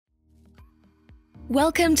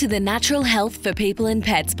Welcome to the Natural Health for People and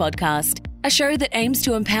Pets podcast, a show that aims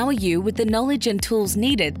to empower you with the knowledge and tools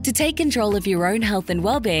needed to take control of your own health and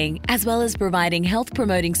well-being, as well as providing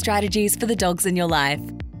health-promoting strategies for the dogs in your life.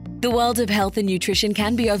 The world of health and nutrition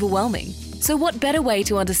can be overwhelming, so what better way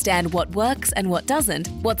to understand what works and what doesn't,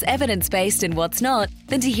 what's evidence-based and what's not,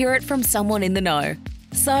 than to hear it from someone in the know.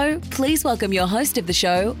 So, please welcome your host of the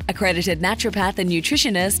show, accredited naturopath and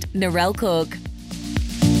nutritionist, Narelle Cook.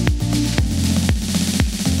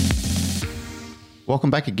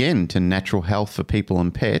 Welcome back again to Natural Health for People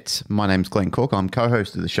and Pets. My name's Glenn Cook. I'm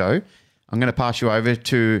co-host of the show. I'm going to pass you over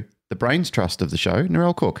to the brains trust of the show,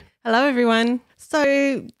 Narelle Cook. Hello, everyone.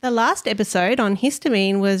 So the last episode on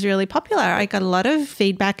histamine was really popular. I got a lot of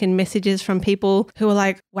feedback and messages from people who were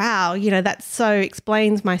like, wow, that so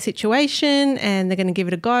explains my situation, and they're going to give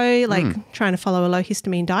it a go, trying to follow a low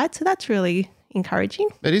histamine diet. So that's really encouraging.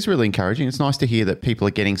 It is really encouraging. It's nice to hear that people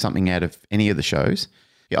are getting something out of any of the shows.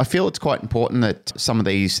 I feel it's quite important that some of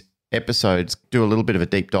these episodes do a little bit of a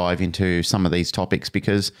deep dive into some of these topics,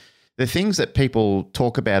 because they're things that people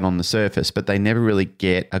talk about on the surface, but they never really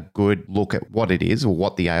get a good look at what it is or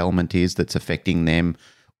what the ailment is that's affecting them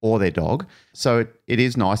or their dog. So it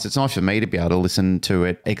is nice. It's nice for me to be able to listen to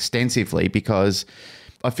it extensively, because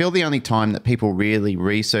I feel the only time that people really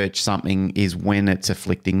research something is when it's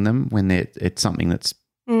afflicting them, when it's something that's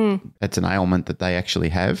it's an ailment that they actually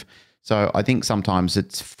have. So I think sometimes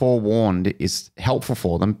it's forewarned is helpful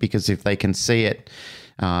for them, because if they can see it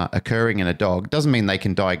occurring in a dog, doesn't mean they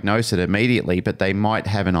can diagnose it immediately, but they might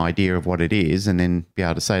have an idea of what it is and then be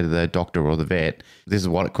able to say to the doctor or the vet, this is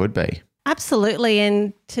what it could be. Absolutely.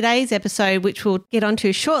 And today's episode, which we'll get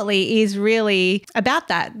onto shortly, is really about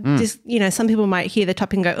that. Just, some people might hear the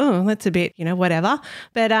topic and go, oh, that's a bit, whatever.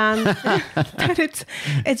 But, but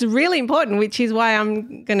it's really important, which is why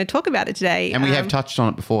I'm going to talk about it today. And we have touched on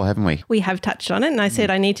it before, haven't we? We have touched on it. And I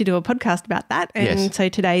said I need to do a podcast about that. And yes. So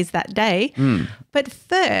today's that day. But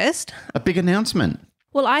first, a big announcement.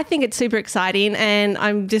 Well, I think it's super exciting, and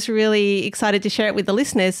I'm just really excited to share it with the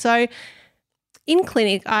listeners. So in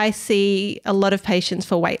clinic, I see a lot of patients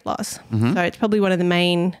for weight loss. So it's probably one of the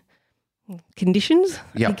main conditions,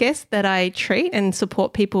 I guess, that I treat and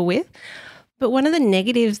support people with. But one of the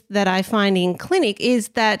negatives that I find in clinic is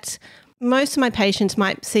that most of my patients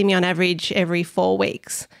might see me on average every 4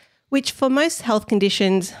 weeks, which for most health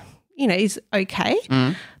conditions, is okay.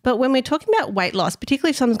 But when we're talking about weight loss, particularly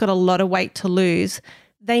if someone's got a lot of weight to lose,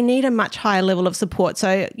 they need a much higher level of support.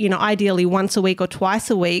 So, ideally once a week or twice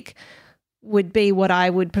a week would be what I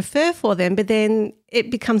would prefer for them, but then it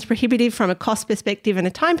becomes prohibitive from a cost perspective and a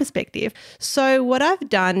time perspective. So what I've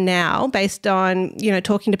done now, based on,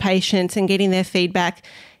 talking to patients and getting their feedback,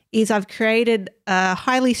 is I've created a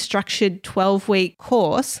highly structured 12-week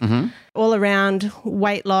course all around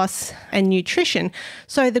weight loss and nutrition.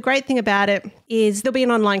 So the great thing about it is there'll be an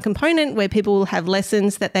online component where people will have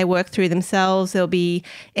lessons that they work through themselves. There'll be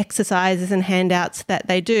exercises and handouts that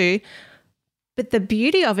they do. But the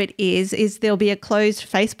beauty of it is there'll be a closed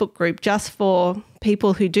Facebook group just for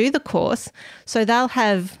people who do the course. So they'll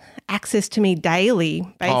have access to me daily,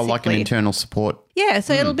 basically. Oh, like an internal support. Yeah,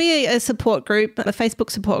 so it'll be a support group, a Facebook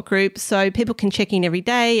support group, so people can check in every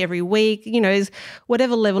day, every week,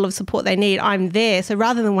 whatever level of support they need, I'm there. So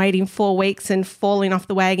rather than waiting 4 weeks and falling off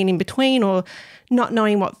the wagon in between, or not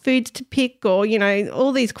knowing what foods to pick, or,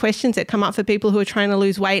 all these questions that come up for people who are trying to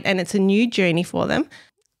lose weight and it's a new journey for them,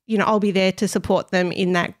 I'll be there to support them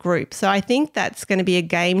in that group. So I think that's going to be a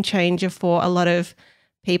game changer for a lot of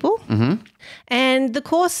people. And the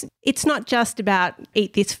course, it's not just about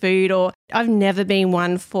eat this food, or I've never been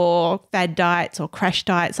one for fad diets or crash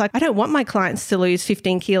diets. Like, I don't want my clients to lose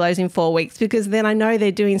 15 kilos in 4 weeks, because then I know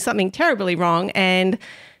they're doing something terribly wrong and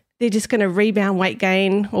they're just going to rebound weight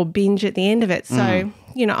gain or binge at the end of it. So,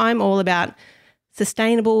 I'm all about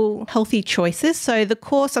sustainable, healthy choices. So the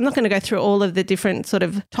course, I'm not going to go through all of the different sort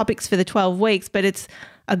of topics for the 12 weeks, but it's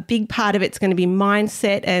a big part of it's going to be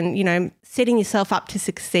mindset and, setting yourself up to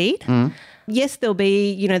succeed. Yes, there'll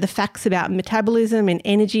be, the facts about metabolism and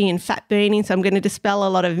energy and fat burning. So I'm going to dispel a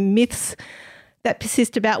lot of myths that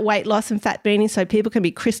persist about weight loss and fat burning, so people can be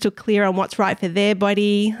crystal clear on what's right for their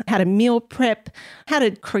body, how to meal prep, how to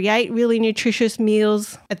create really nutritious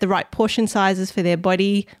meals at the right portion sizes for their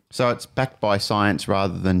body. So it's backed by science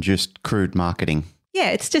rather than just crude marketing. Yeah,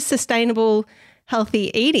 it's just sustainable, healthy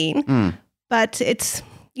eating. But it's,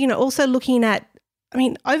 also looking at,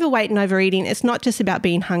 overweight and overeating, it's not just about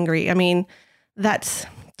being hungry. That's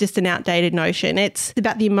just an outdated notion. It's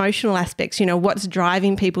about the emotional aspects, what's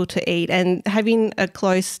driving people to eat, and having a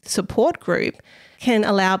close support group can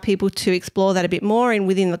allow people to explore that a bit more. And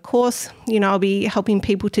within the course, I'll be helping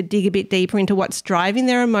people to dig a bit deeper into what's driving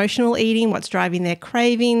their emotional eating, what's driving their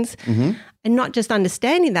cravings, and not just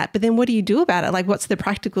understanding that, but then what do you do about it? Like, what's the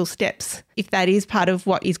practical steps if that is part of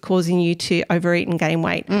what is causing you to overeat and gain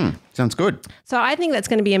weight? Sounds good. So I think that's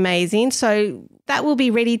going to be amazing. So that will be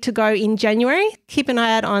ready to go in January. Keep an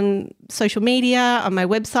eye out on social media, on my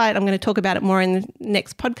website. I'm going to talk about it more in the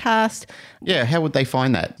next podcast. Yeah, how would they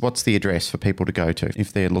find that? What's the address for people to go to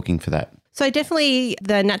if they're looking for that? So definitely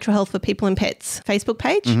the Natural Health for People and Pets Facebook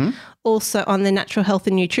page. Also on the Natural Health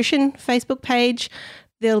and Nutrition Facebook page.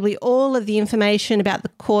 There'll be all of the information about the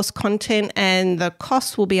course content, and the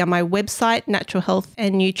costs will be on my website,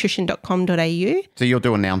 naturalhealthandnutrition.com.au. So you'll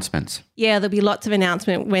do announcements? Yeah, there'll be lots of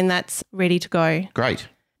announcement when that's ready to go. Great.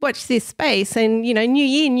 Watch this space and, new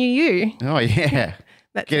year, new you. Oh, yeah.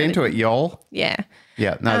 Get into it, y'all. Yeah.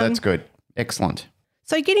 Yeah, no, that's good. Excellent.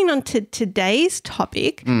 So getting on to today's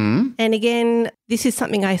topic, and again, this is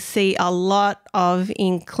something I see a lot of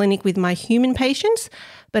in clinic with my human patients,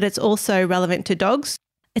 but it's also relevant to dogs.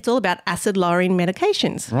 It's all about acid-lowering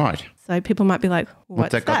medications. Right. So people might be like,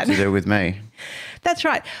 what's that got to do with me? That's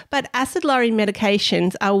right. But acid-lowering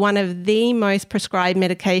medications are one of the most prescribed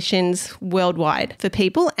medications worldwide for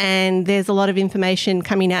people, and there's a lot of information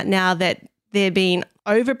coming out now that they're being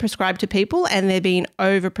overprescribed to people and they're being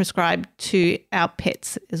overprescribed to our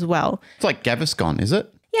pets as well. It's like Gaviscon, is it?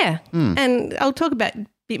 Yeah. And I'll talk a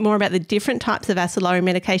bit more about the different types of acid-lowering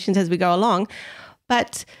medications as we go along.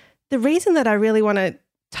 But the reason that I really want to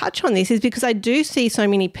touch on this is because I do see so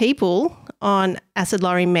many people on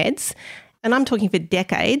acid-lowering meds, and I'm talking for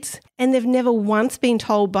decades, and they've never once been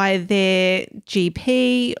told by their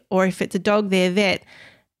GP, or if it's a dog, their vet,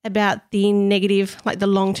 about the negative, like the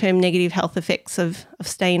long-term negative health effects of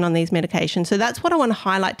staying on these medications. So that's what I want to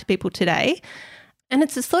highlight to people today. And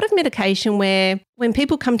it's a sort of medication where when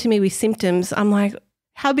people come to me with symptoms, I'm like,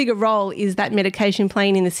 how big a role is that medication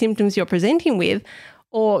playing in the symptoms you're presenting with,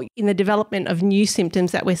 or in the development of new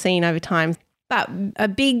symptoms that we're seeing over time? But a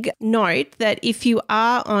big note that if you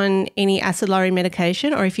are on any acid-lowering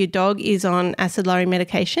medication, or if your dog is on acid-lowering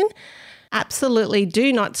medication, absolutely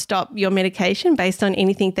do not stop your medication based on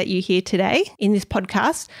anything that you hear today in this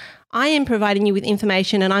podcast. I am providing you with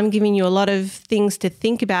information and I'm giving you a lot of things to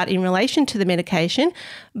think about in relation to the medication,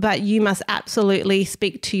 but you must absolutely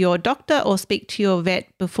speak to your doctor or speak to your vet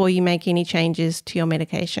before you make any changes to your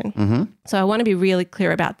medication. So I want to be really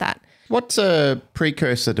clear about that. What's a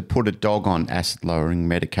precursor to put a dog on acid-lowering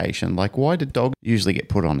medication? Like, why do dogs usually get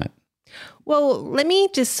put on it? Well, let me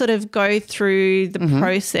just sort of go through the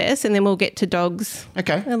process and then we'll get to dogs a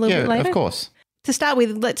little bit later. Of course. To start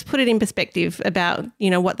with, let's put it in perspective about,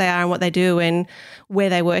 what they are and what they do and where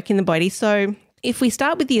they work in the body. So if we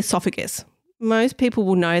start with the esophagus, most people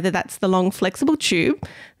will know that that's the long flexible tube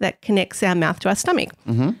that connects our mouth to our stomach.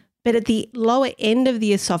 But at the lower end of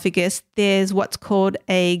the esophagus, there's what's called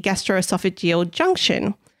a gastroesophageal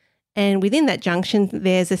junction. And within that junction,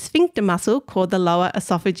 there's a sphincter muscle called the lower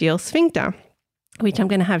esophageal sphincter, which I'm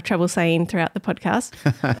going to have trouble saying throughout the podcast.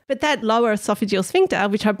 But that lower esophageal sphincter,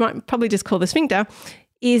 which I might probably just call the sphincter,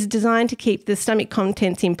 is designed to keep the stomach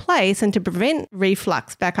contents in place and to prevent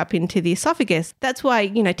reflux back up into the esophagus. That's why,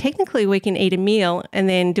 technically we can eat a meal and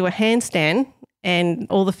then do a handstand and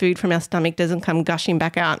all the food from our stomach doesn't come gushing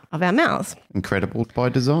back out of our mouths. Incredible by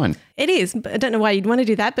design. It is. I don't know why you'd want to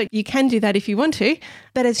do that, but you can do that if you want to.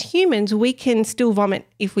 But as humans, we can still vomit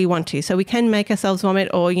if we want to. So we can make ourselves vomit,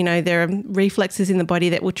 or, there are reflexes in the body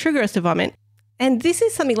that will trigger us to vomit. And this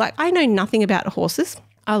is something like, I know nothing about horses.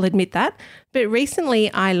 I'll admit that. But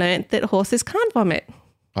recently I learned that horses can't vomit.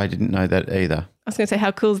 I didn't know that either. I was going to say,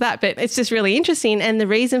 how cool is that? But it's just really interesting. And the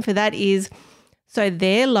reason for that is, so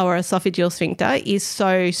their lower esophageal sphincter is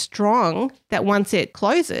so strong that once it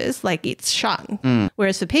closes, like it's shut.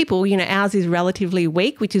 Whereas for people, ours is relatively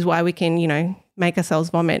weak, which is why we can, make ourselves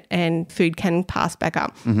vomit and food can pass back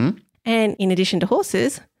up. And in addition to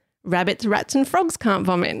horses, rabbits, rats and frogs can't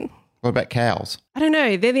vomit. What about cows? I don't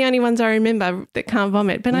know. They're the only ones I remember that can't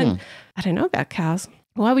vomit. But I don't know about cows.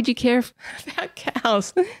 Why would you care about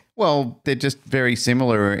cows? Well, they're just very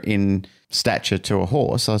similar in stature to a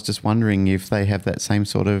horse. I was just wondering if they have that same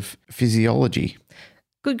sort of physiology.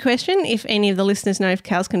 Good question. If any of the listeners know if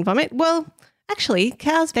cows can vomit. Well, actually,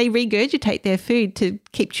 cows, they regurgitate their food to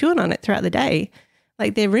keep chewing on it throughout the day.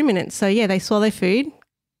 Like they're ruminants. So, yeah, they swallow food,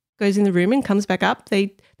 goes in the rumen, comes back up.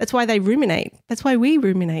 That's why they ruminate. That's why we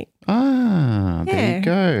ruminate. Ah, there you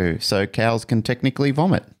go. So cows can technically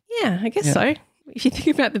vomit. Yeah, I guess so, if you think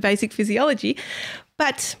about the basic physiology.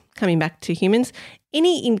 But coming back to humans,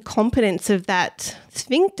 any incompetence of that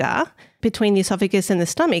sphincter between the esophagus and the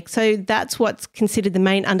stomach. So that's what's considered the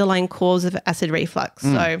main underlying cause of acid reflux.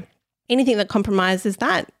 So anything that compromises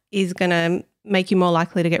that is going to make you more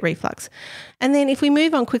likely to get reflux. And then if we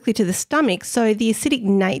move on quickly to the stomach, so the acidic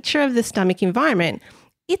nature of the stomach environment,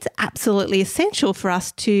 it's absolutely essential for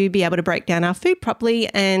us to be able to break down our food properly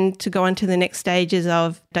and to go on to the next stages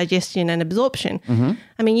of digestion and absorption.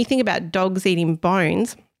 I mean, you think about dogs eating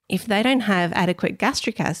bones. If they don't have adequate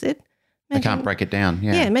gastric acid, They can't break it down.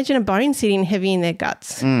 yeah, imagine a bone sitting heavy in their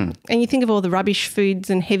guts. And you think of all the rubbish foods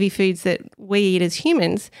and heavy foods that we eat as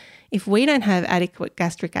humans. If we don't have adequate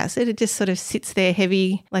gastric acid, it just sort of sits there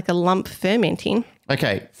heavy like a lump fermenting.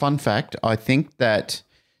 Okay, fun fact. I think that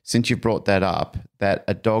since you brought that up, that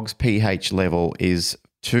a dog's pH level is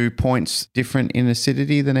 2 points different in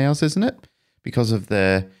acidity than ours, isn't it? Because of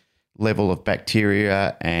the level of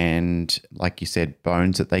bacteria and, like you said,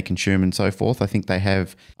 bones that they consume and so forth. I think they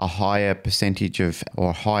have a higher percentage of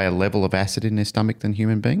or higher level of acid in their stomach than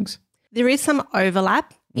human beings. There is some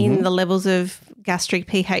overlap in the levels of gastric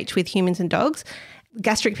pH with humans and dogs.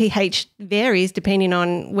 Gastric pH varies depending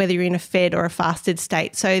on whether you're in a fed or a fasted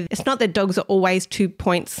state. So it's not that dogs are always 2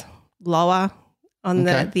 points lower on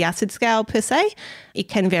the acid scale per se. It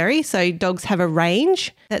can vary. So dogs have a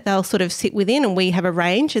range that they'll sort of sit within, and we have a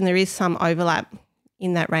range, and there is some overlap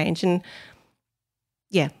in that range. And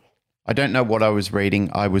yeah. I don't know what I was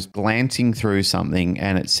reading. I was glancing through something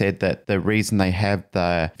and it said that the reason they have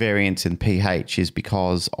the variance in pH is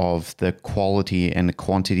because of the quality and the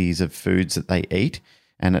quantities of foods that they eat,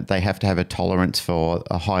 and that they have to have a tolerance for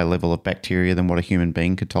a higher level of bacteria than what a human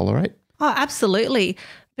being could tolerate. Oh, absolutely.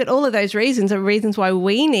 But all of those reasons are reasons why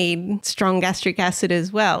we need strong gastric acid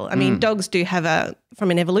as well. I mean, dogs do have from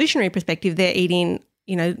an evolutionary perspective, they're eating,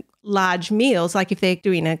 large meals, like if they're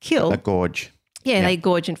doing a kill. A gorge. Yeah, they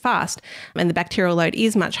gorge and fast, and the bacterial load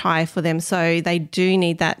is much higher for them. So they do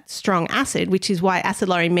need that strong acid, which is why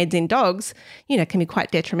acid-lowering meds in dogs, can be quite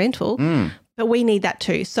detrimental. But we need that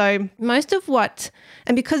too. So most of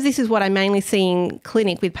and because this is what I mainly see in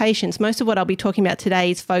clinic with patients, most of what I'll be talking about today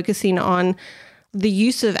is focusing on the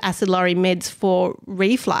use of acid-lowering meds for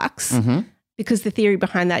reflux. Because the theory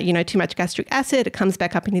behind that, too much gastric acid, it comes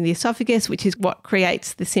back up into the esophagus, which is what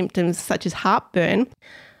creates the symptoms such as heartburn.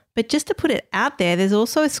 But just to put it out there, there's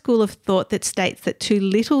also a school of thought that states that too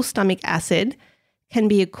little stomach acid can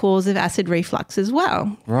be a cause of acid reflux as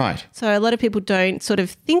well. Right. So a lot of people don't sort of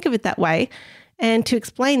think of it that way. And to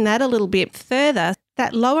explain that a little bit further,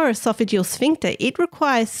 that lower esophageal sphincter, it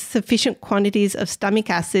requires sufficient quantities of stomach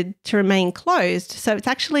acid to remain closed. So it's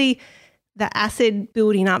actually the acid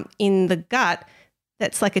building up in the gut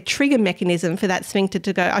that's like a trigger mechanism for that sphincter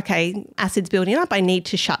to go, okay, acid's building up, I need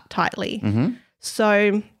to shut tightly.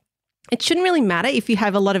 So it shouldn't really matter if you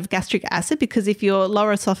have a lot of gastric acid, because if your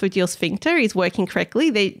lower esophageal sphincter is working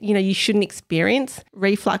correctly, you shouldn't experience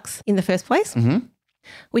reflux in the first place,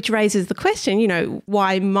 which raises the question,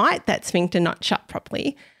 why might that sphincter not shut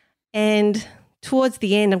properly? And towards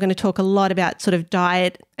the end, I'm going to talk a lot about sort of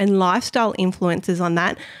diet and lifestyle influences on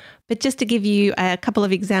that. But just to give you a couple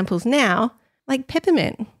of examples now, like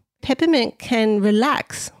peppermint. Peppermint can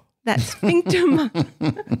relax that sphincter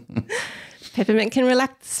Peppermint can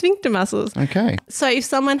relax sphincter muscles. Okay. So if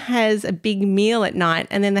someone has a big meal at night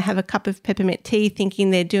and then they have a cup of peppermint tea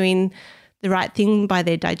thinking they're doing the right thing by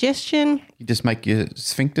their digestion. You just make your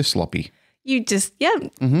sphincter sloppy. You just,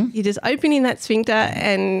 you're just opening that sphincter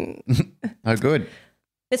and... Oh, good.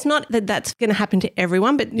 It's not that that's going to happen to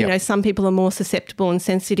everyone, but, some people are more susceptible and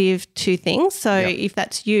sensitive to things. So if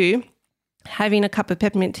that's you, having a cup of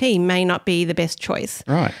peppermint tea may not be the best choice.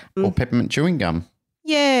 Right. Or peppermint chewing gum.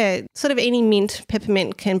 Yeah, sort of any mint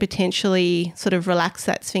peppermint can potentially sort of relax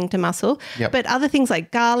that sphincter muscle. But other things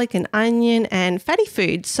like garlic and onion and fatty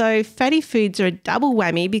foods. So fatty foods are a double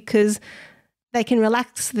whammy because they can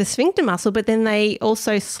relax the sphincter muscle, but then they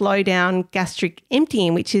also slow down gastric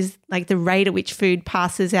emptying, which is like the rate at which food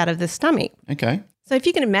passes out of the stomach. Okay. So if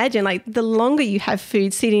you can imagine, like the longer you have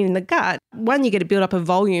food sitting in the gut, one, you get a build-up of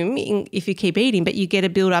volume if you keep eating, but you get a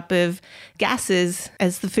build-up of gases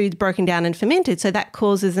as the food's broken down and fermented. So that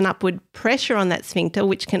causes an upward pressure on that sphincter,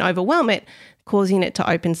 which can overwhelm it, causing it to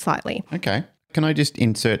open slightly. Okay. Can I just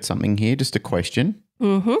insert something here? Just a question.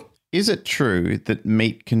 Is it true that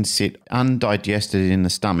meat can sit undigested in the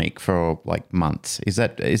stomach for like months? Is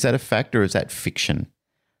that a fact or is that fiction?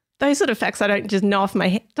 Those sort of facts I don't just know off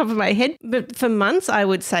my top of my head, but for months I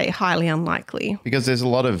would say highly unlikely. Because there's a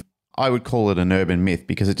lot of, I would call it an urban myth,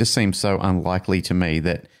 because it just seems so unlikely to me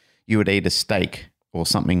that you would eat a steak or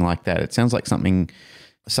something like that. It sounds like something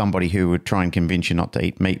somebody who would try and convince you not to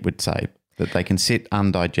eat meat would say, that they can sit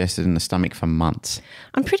undigested in the stomach for months.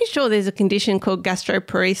 I'm pretty sure there's a condition called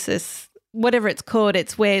gastroparesis whatever it's called,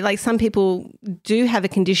 it's where like some people do have a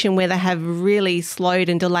condition where they have really slowed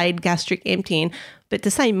and delayed gastric emptying. But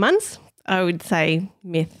to say months, I would say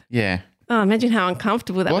myth. Yeah. Oh, imagine how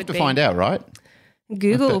uncomfortable that We'll would have be. to find out, right?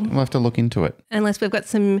 Google. We'll have to look into it. Unless we've got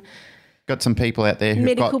some Got some people out there who've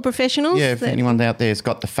medical got, professionals. yeah, if that anyone out there has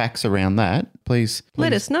got the facts around that, please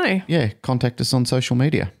let us know. Yeah, contact us on social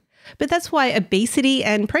media. But that's why obesity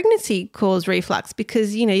and pregnancy cause reflux,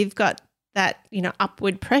 because, you know, you've got that, you know,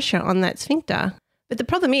 upward pressure on that sphincter. But the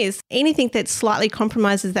problem is anything that slightly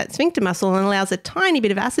compromises that sphincter muscle and allows a tiny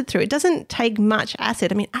bit of acid through, it doesn't take much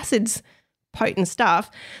acid. I mean, acid's potent stuff.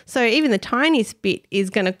 So even the tiniest bit is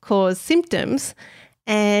going to cause symptoms.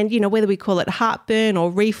 And, you know, whether we call it heartburn or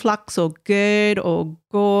reflux or GERD or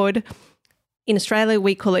GORD, in Australia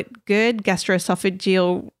we call it GERD,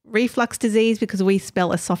 gastroesophageal reflux disease, because we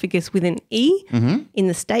spell esophagus with an E. Mm-hmm. In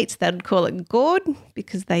the States, they'd call it GORD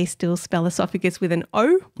because they still spell esophagus with an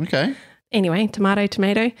O. Okay. Anyway, tomato.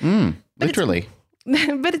 Literally.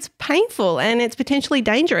 But it's painful and it's potentially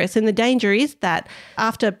dangerous. And the danger is that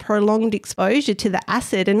after prolonged exposure to the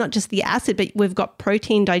acid, and not just the acid, but we've got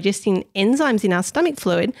protein digesting enzymes in our stomach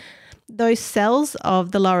fluid, those cells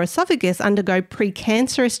of the lower esophagus undergo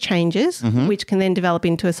precancerous changes, which can then develop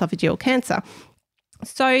into esophageal cancer.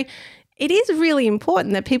 So it is really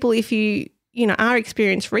important that people, if you are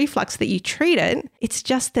experiencing reflux, that you treat it. It's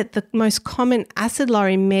just that the most common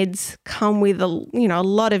acid-lowering meds come with a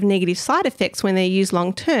lot of negative side effects when they're used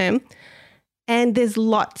long term. And there's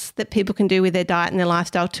lots that people can do with their diet and their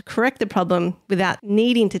lifestyle to correct the problem without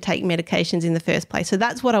needing to take medications in the first place. So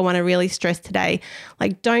that's what I want to really stress today.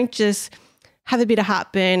 Like, don't just have a bit of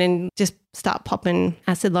heartburn and just start popping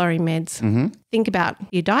acid-lowering meds. Mm-hmm. Think about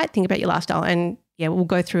your diet, think about your lifestyle, and yeah, we'll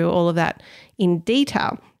go through all of that in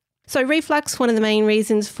detail. So reflux, one of the main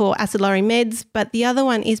reasons for acid-lowering meds, but the other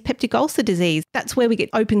one is peptic ulcer disease. That's where we get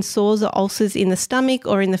open sores or ulcers in the stomach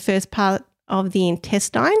or in the first part of the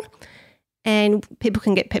intestine. And people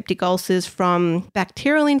can get peptic ulcers from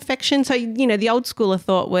bacterial infection. So, the old schooler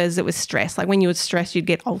thought was it was stress. Like when you were stressed, you'd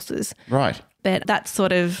get ulcers. Right. But that's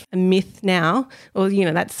sort of a myth now, or,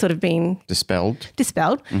 that's sort of been Dispelled.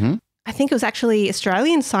 Mm-hmm. I think it was actually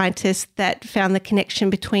Australian scientists that found the connection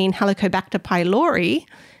between Helicobacter pylori,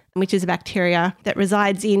 which is a bacteria that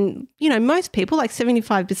resides in, most people, like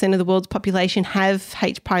 75% of the world's population have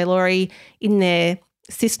H. pylori in their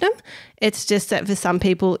system. It's just that for some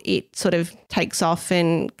people it sort of takes off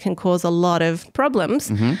and can cause a lot of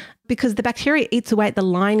problems because the bacteria eats away at the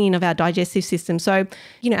lining of our digestive system. So,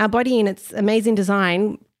 our body in its amazing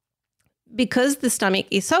design, because the stomach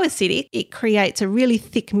is so acidic, it creates a really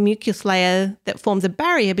thick mucus layer that forms a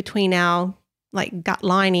barrier between our gut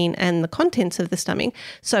lining and the contents of the stomach,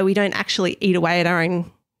 so we don't actually eat away at our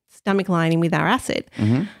own stomach lining with our acid.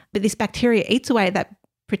 Mm-hmm. But this bacteria eats away at that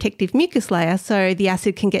protective mucus layer, so the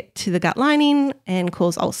acid can get to the gut lining and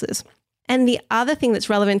cause ulcers. And the other thing that's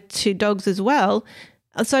relevant to dogs as well,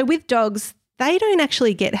 so with dogs, they don't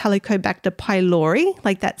actually get Helicobacter pylori,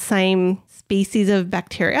 like that same species of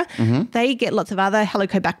bacteria. Mm-hmm. They get lots of other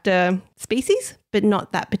Helicobacter species, but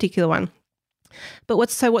not that particular one. But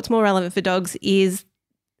what's more relevant for dogs is,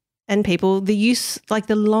 and people, the use,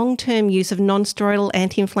 the long-term use of non-steroidal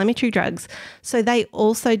anti-inflammatory drugs. So they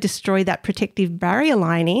also destroy that protective barrier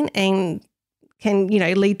lining and can,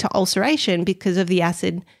 lead to ulceration because of the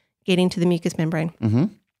acid getting to the mucous membrane. Mm-hmm.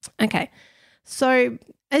 Okay. So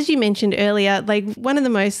as you mentioned earlier, one of the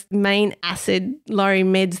most main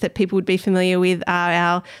acid-lowering meds that people would be familiar with are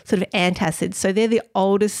our sort of antacids. So they're the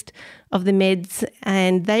oldest of the meds,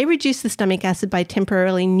 and they reduce the stomach acid by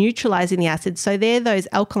temporarily neutralizing the acid. So they're those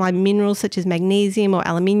alkaline minerals such as magnesium or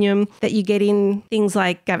aluminium that you get in things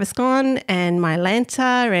like Gaviscon and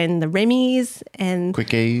Mylanta and the Remies and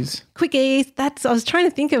Quickies. I was trying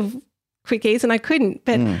to think of Quickies and I couldn't.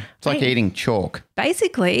 But it's like eating chalk.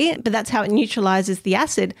 Basically, but that's how it neutralizes the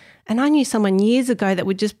acid. And I knew someone years ago that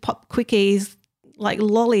would just pop Quickies like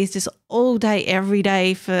lollies just all day, every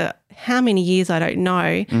day for how many years, I don't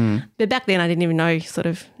know. But back then I didn't even know sort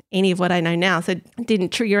of any of what I know now. So it didn't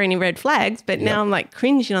trigger any red flags, but now I'm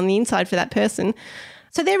cringing on the inside for that person.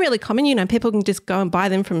 So they're really common, people can just go and buy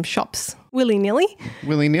them from shops willy-nilly.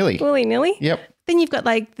 Willy-nilly. Yep. Then you've got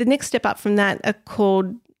the next step up from that are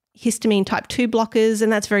called histamine type 2 blockers,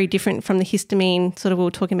 and that's very different from the histamine sort of we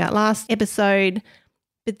were talking about last episode.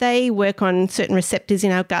 But they work on certain receptors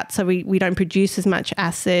in our gut, so we don't produce as much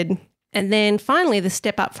acid. And then finally, the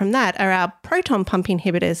step up from that are our proton pump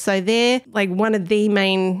inhibitors. So they're one of the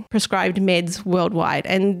main prescribed meds worldwide,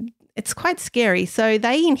 and it's quite scary. So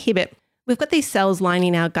they inhibit, we've got these cells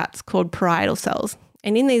lining our guts called parietal cells.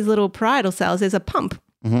 And in these little parietal cells, there's a pump,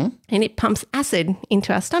 and it pumps acid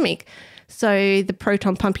into our stomach. So the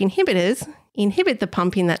proton pump inhibitors inhibit the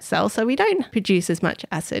pump in that cell, so we don't produce as much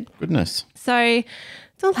acid. Goodness. So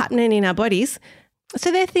it's all happening in our bodies.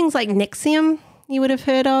 So there are things like Nexium you would have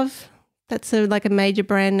heard of. That's like a major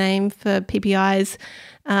brand name for PPIs.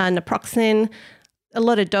 Naproxen. A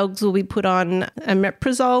lot of dogs will be put on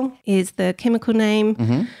omeprazole is the chemical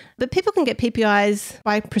name. But people can get PPIs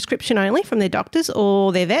by prescription only from their doctors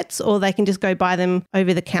or their vets, or they can just go buy them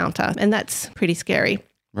over the counter. And that's pretty scary.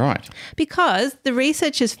 Right. Because the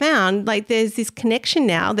research has found like there's this connection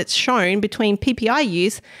now that's shown between PPI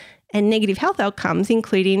use and negative health outcomes,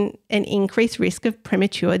 including an increased risk of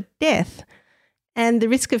premature death. And the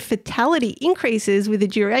risk of fatality increases with the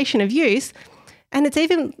duration of use. And it's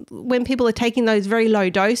even when people are taking those very low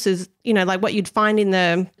doses, you know, like what you'd find in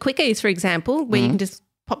the Quickies, for example, where you can just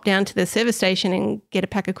pop down to the service station and get a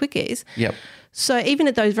pack of Quickies. Yep. So even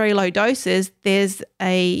at those very low doses, there's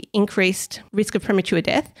a increased risk of premature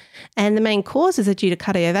death. And the main causes are due to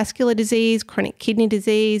cardiovascular disease, chronic kidney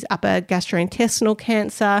disease, upper gastrointestinal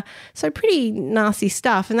cancer. So pretty nasty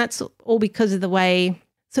stuff. And that's all because of the way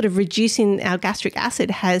sort of reducing our gastric acid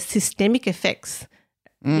has systemic effects,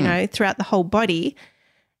 you know, throughout the whole body.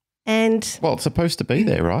 And well, it's supposed to be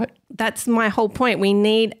there, right? that's my whole point. We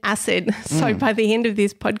need acid. So by the end of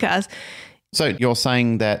this podcast. So you're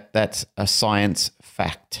saying that that's a science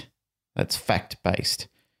fact, that's fact-based,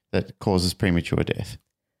 that causes premature death.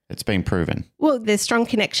 It's been proven. Well, there's strong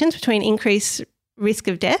connections between increased risk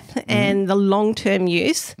of death and the long-term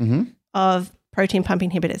use of protein pump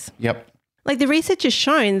inhibitors. Yep. Like the research has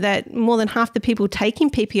shown that more than half the people taking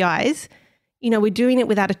PPIs, you know, we're doing it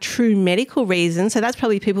without a true medical reason. So that's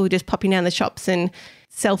probably people who are just popping down the shops and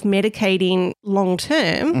self-medicating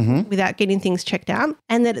long-term without getting things checked out.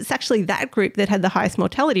 And that it's actually that group that had the highest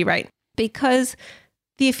mortality rate, because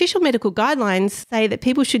the official medical guidelines say that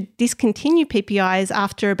people should discontinue PPIs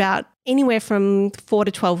after about anywhere from 4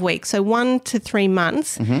 to 12 weeks. So 1 to 3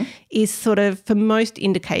 months is sort of for most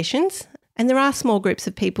indications. And there are small groups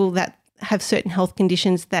of people that have certain health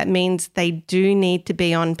conditions that means they do need to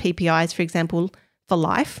be on PPIs, for example, for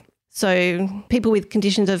life. So people with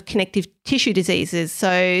conditions of connective tissue diseases, so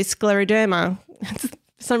scleroderma, for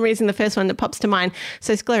some reason the first one that pops to mind.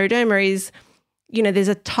 So scleroderma is, you know, there's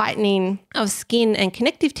a tightening of skin and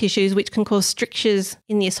connective tissues which can cause strictures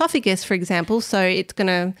in the esophagus, for example. So it's going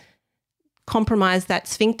to compromise that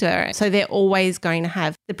sphincter. So they're always going to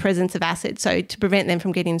have the presence of acid. So to prevent them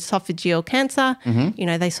from getting esophageal cancer, you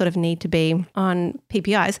know, they sort of need to be on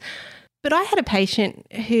PPIs. But I had a patient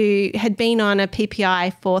who had been on a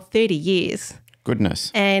PPI for 30 years.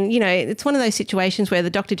 Goodness. And, you know, it's one of those situations where the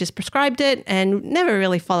doctor just prescribed it and never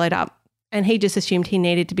really followed up. And he just assumed he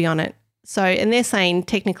needed to be on it. So, and they're saying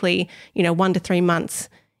technically, you know, 1 to 3 months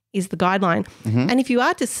is the guideline. And if you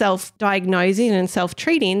are just self-diagnosing and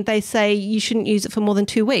self-treating, they say you shouldn't use it for more than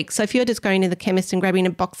 2 weeks. So if you're just going to the chemist and grabbing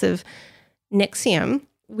a box of Nexium,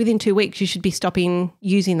 within 2 weeks you should be stopping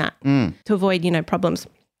using that to avoid, you know, problems.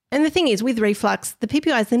 And the thing is, with reflux, the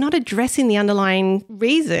PPIs, they're not addressing the underlying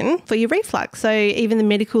reason for your reflux. So even the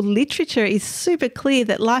medical literature is super clear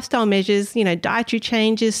that lifestyle measures, you know, dietary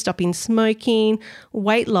changes, stopping smoking,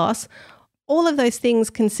 weight loss, all of those things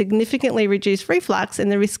can significantly reduce reflux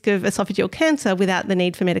and the risk of esophageal cancer without the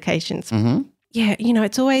need for medications. Yeah, you know,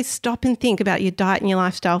 it's always stop and think about your diet and your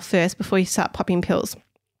lifestyle first before you start popping pills.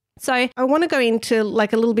 So I want to go into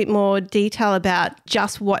like a little bit more detail about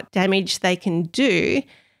just what damage they can do.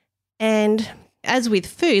 And as with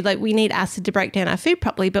food, like we need acid to break down our food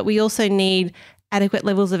properly, but we also need adequate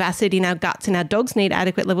levels of acid in our guts, and our dogs need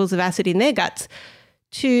adequate levels of acid in their guts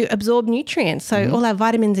to absorb nutrients, so all our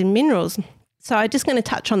vitamins and minerals. So I'm just going to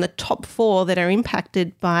touch on the top 4 that are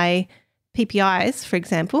impacted by PPIs, for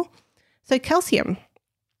example. So calcium.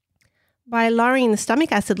 By lowering the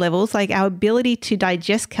stomach acid levels, like our ability to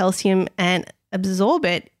digest calcium and absorb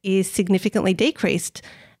it is significantly decreased.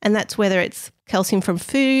 And that's whether it's calcium from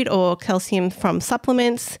food or calcium from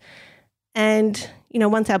supplements. And, you know,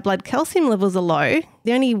 once our blood calcium levels are low,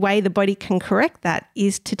 the only way the body can correct that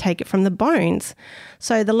is to take it from the bones.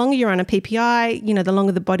 So the longer you're on a PPI, you know, the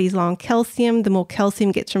longer the body's low on calcium, the more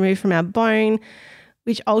calcium gets removed from our bone,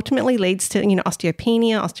 which ultimately leads to, you know,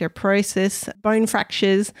 osteopenia, osteoporosis, bone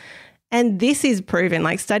fractures. And this is proven,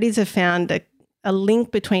 like studies have found a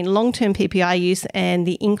link between long-term PPI use and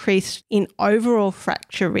the increase in overall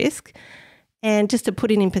fracture risk. And just to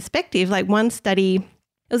put it in perspective, like one study,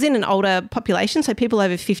 it was in an older population, so people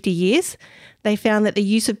over 50 years, they found that the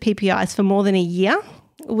use of PPIs for more than a year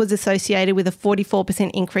was associated with a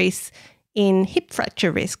 44% increase in hip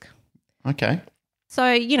fracture risk. Okay.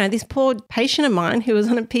 So, you know, this poor patient of mine who was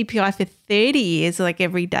on a PPI for 30 years, like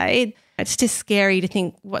every day, It's just scary to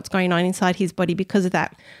think what's going on inside his body because of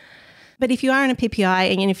that. But if you are on a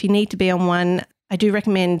PPI and if you need to be on one, I do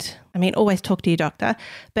recommend, always talk to your doctor,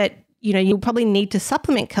 but you'll probably need to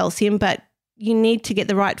supplement calcium, but you need to get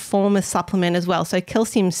the right form of supplement as well. So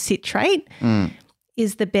calcium citrate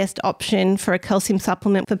is the best option for a calcium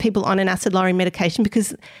supplement for people on an acid-lowering medication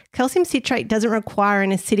because calcium citrate doesn't require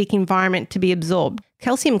an acidic environment to be absorbed.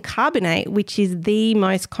 Calcium carbonate, which is the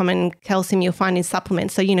most common calcium you'll find in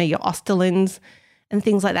supplements, so your Ostalins and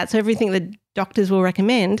things like that, so everything that doctors will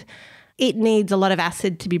recommend, it needs a lot of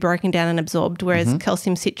acid to be broken down and absorbed, whereas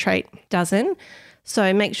calcium citrate doesn't.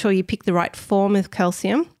 So make sure you pick the right form of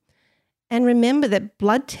calcium. And remember that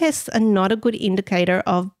blood tests are not a good indicator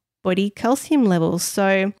of body calcium levels.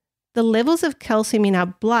 So the levels of calcium in our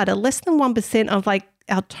blood are less than 1% of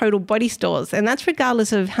our total body stores. And that's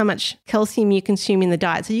regardless of how much calcium you consume in the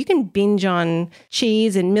diet. So you can binge on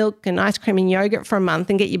cheese and milk and ice cream and yogurt for a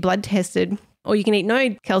month and get your blood tested. Or you can eat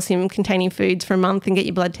no calcium-containing foods for a month and get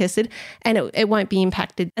your blood tested, and it won't be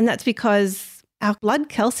impacted. And that's because our blood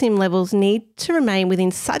calcium levels need to remain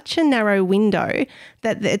within such a narrow window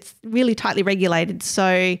that it's really tightly regulated.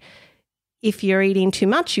 So if you're eating too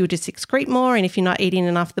much, you'll just excrete more, and if you're not eating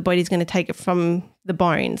enough, the body's going to take it from the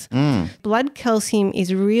bones. Blood calcium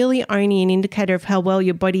is really only an indicator of how well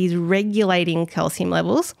your body is regulating calcium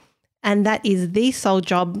levels, and that is the sole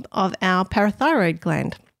job of our parathyroid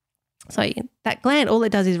gland. So that gland, all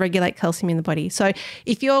it does is regulate calcium in the body. So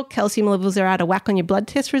if your calcium levels are out of whack on your blood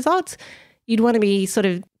test results, you'd want to be sort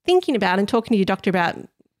of thinking about and talking to your doctor about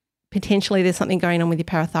potentially there's something going on with your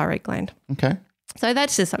parathyroid gland. Okay. So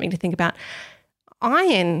that's just something to think about.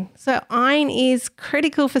 Iron. So iron is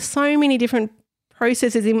critical for so many different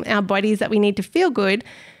processes in our bodies that we need to feel good.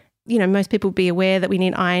 Most people will be aware that we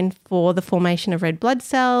need iron for the formation of red blood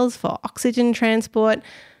cells, for oxygen transport.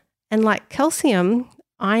 And like calcium,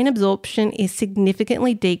 iron absorption is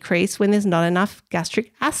significantly decreased when there's not enough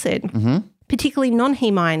gastric acid, particularly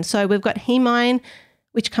non-heme iron. So we've got heme iron,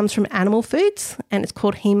 which comes from animal foods, and it's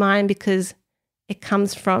called heme iron because it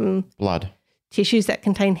comes from blood tissues that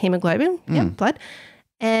contain hemoglobin, blood.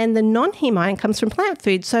 And the non-heme iron comes from plant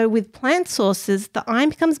food. So with plant sources, the iron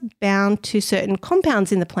becomes bound to certain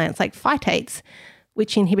compounds in the plants, like phytates,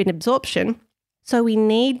 which inhibit absorption. So we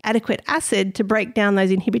need adequate acid to break down those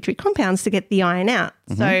inhibitory compounds to get the iron out.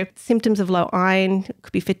 So symptoms of low iron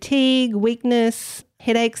could be fatigue, weakness,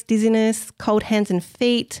 headaches, dizziness, cold hands and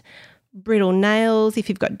feet, brittle nails, if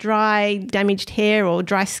you've got dry, damaged hair or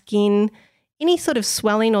dry skin, any sort of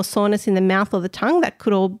swelling or soreness in the mouth or the tongue, that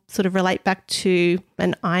could all sort of relate back to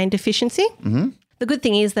an iron deficiency. The good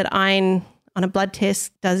thing is that iron on a blood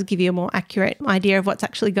test does give you a more accurate idea of what's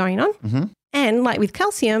actually going on. And like with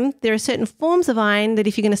calcium, there are certain forms of iron that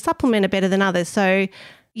if you're going to supplement are better than others. So,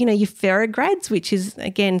 your ferrograds, which is,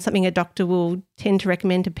 again, something a doctor will tend to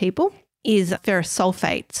recommend to people, is ferrous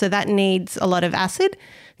sulfate. So that needs a lot of acid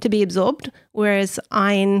to be absorbed, whereas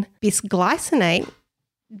iron bisglycinate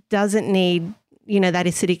doesn't need, that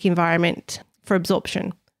acidic environment for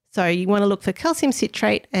absorption. So you want to look for calcium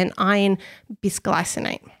citrate and iron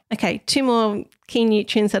bisglycinate. Okay, 2 more key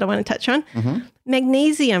nutrients that I want to touch on.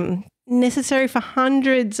 Magnesium, necessary for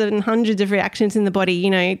hundreds and hundreds of reactions in the body,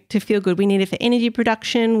 to feel good. We need it for energy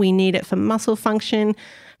production. We need it for muscle function,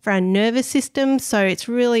 for our nervous system. So it's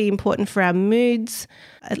really important for our moods.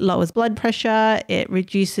 It lowers blood pressure. It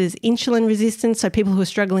reduces insulin resistance. So people who are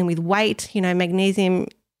struggling with weight, magnesium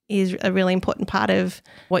is a really important part of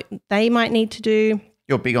what they might need to do.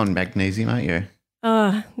 You're big on magnesium, aren't you?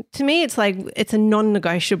 To me, it's like it's a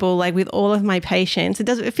non-negotiable. Like with all of my patients,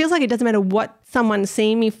 it feels like it doesn't matter what someone's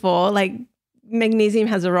seeing me for. Like magnesium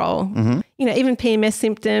has a role. Even PMS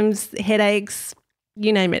symptoms, headaches,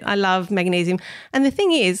 you name it. I love magnesium. And the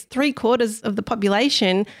thing is, 3/4 of the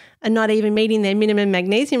population are not even meeting their minimum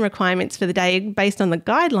magnesium requirements for the day based on the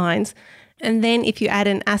guidelines. And then if you add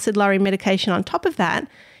an acid-lowering medication on top of that,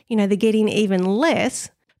 they're getting even less.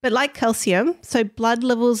 But like calcium, so blood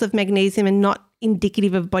levels of magnesium are not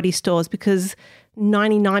indicative of body stores because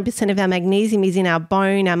 99% of our magnesium is in our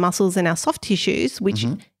bone, our muscles and our soft tissues, which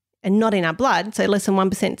are not in our blood. So less than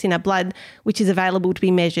 1% is in our blood, which is available to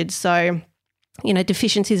be measured. So,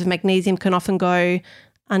 deficiencies of magnesium can often go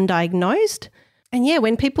undiagnosed. And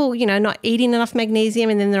when people, not eating enough magnesium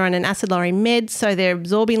and then they're on an acid-lowering med, so they're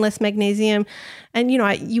absorbing less magnesium. And,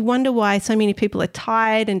 you wonder why so many people are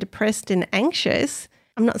tired and depressed and anxious.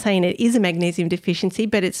 I'm not saying it is a magnesium deficiency,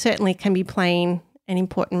 but it certainly can be playing an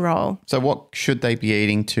important role. So what should they be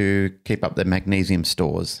eating to keep up their magnesium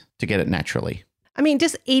stores to get it naturally?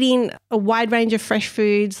 Just eating a wide range of fresh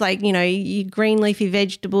foods like, your green leafy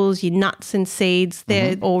vegetables, your nuts and seeds,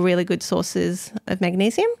 they're all really good sources of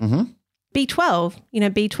magnesium. B12,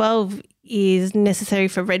 B12 is necessary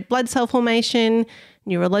for red blood cell formation,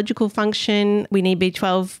 neurological function. We need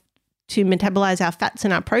B12 to metabolize our fats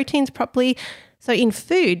and our proteins properly. So in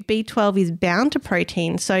food, B12 is bound to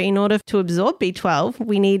protein. So in order to absorb B12,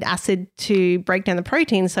 we need acid to break down the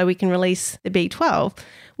protein so we can release the B12,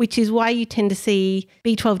 which is why you tend to see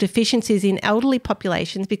B12 deficiencies in elderly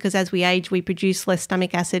populations, because as we age, we produce less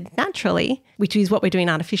stomach acid naturally, which is what we're doing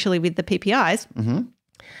artificially with the PPIs. Mm-hmm.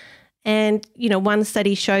 And, one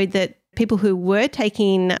study showed that people who were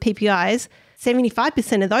taking PPIs,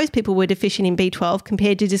 75% of those people were deficient in B12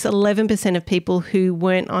 compared to just 11% of people who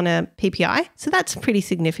weren't on a PPI. So that's pretty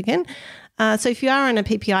significant. So if you are on a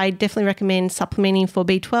PPI, I definitely recommend supplementing for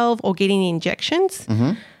B12 or getting injections.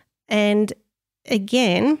 Mm-hmm. And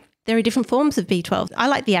again, there are different forms of B12. I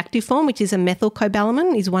like the active form, which is a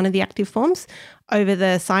methylcobalamin, is one of the active forms, over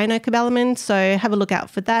the cyanocobalamin. So have a look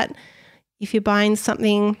out for that if you're buying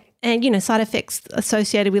something. And, side effects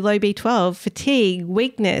associated with low B12, fatigue,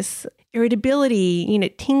 weakness,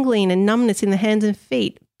 irritability, tingling and numbness in the hands and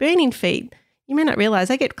feet, burning feet. You may not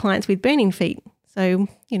realize I get clients with burning feet. So,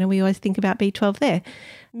 we always think about B12 there.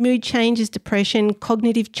 Mood changes, depression,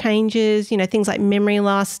 cognitive changes, things like memory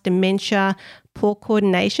loss, dementia, poor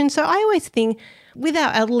coordination. So I always think with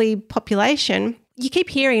our elderly population, you keep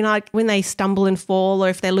hearing like when they stumble and fall, or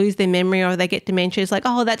if they lose their memory or they get dementia, it's like,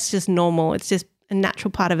 oh, that's just normal. It's just a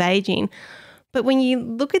natural part of aging. But when you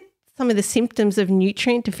look at some of the symptoms of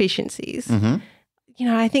nutrient deficiencies,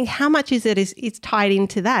 I think how much is tied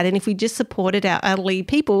into that. And if we just supported our elderly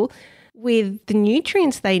people with the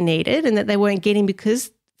nutrients they needed and that they weren't getting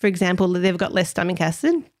because, for example, they've got less stomach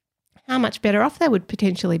acid, how much better off they would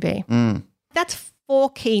potentially be. That's 4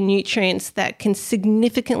 key nutrients that can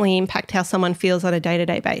significantly impact how someone feels on a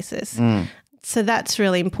day-to-day basis. So that's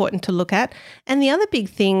really important to look at. And the other big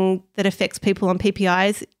thing that affects people on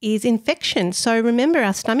PPIs is infection. So remember,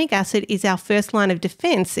 our stomach acid is our first line of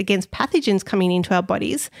defense against pathogens coming into our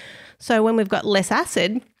bodies. So when we've got less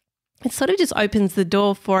acid, it sort of just opens the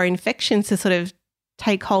door for infections to sort of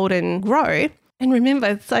take hold and grow. And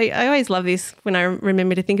remember, so I always love this when I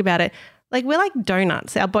remember to think about it, like we're like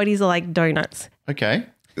donuts. Our bodies are like donuts. Okay,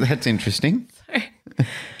 that's interesting.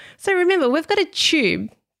 So remember, we've got a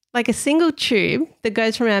tube, like a single tube that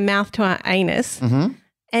goes from our mouth to our anus.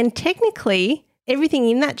 And technically, everything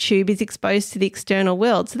in that tube is exposed to the external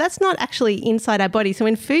world. So that's not actually inside our body. So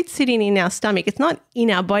when food's sitting in our stomach, it's not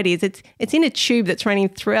in our bodies. It's in a tube that's running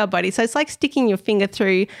through our body. So it's like sticking your finger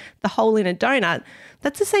through the hole in a donut.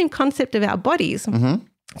 That's the same concept of our bodies.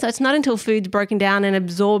 So it's not until food's broken down and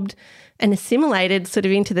absorbed and assimilated sort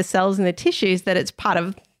of into the cells and the tissues that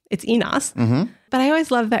it's in us. But I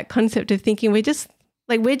always love that concept of thinking we're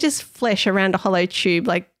just flesh around a hollow tube,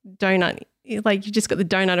 like donut. Like you just got the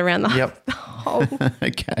donut around the hole.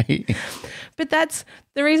 Okay. But that's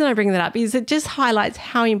the reason I bring that up, is it just highlights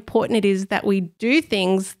how important it is that we do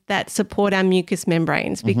things that support our mucous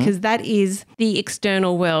membranes, because that is the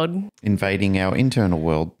external world. Invading our internal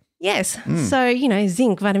world. Yes. So,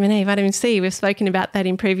 zinc, vitamin A, vitamin C, we've spoken about that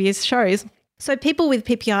in previous shows. So people with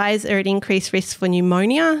PPIs are at increased risk for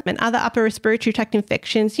pneumonia and other upper respiratory tract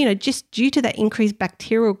infections, just due to that increased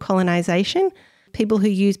bacterial colonization. People who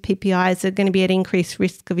use PPIs are going to be at increased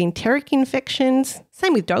risk of enteric infections.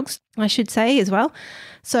 Same with dogs, I should say, as well.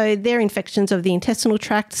 So they're infections of the intestinal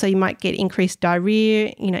tract. So you might get increased diarrhea,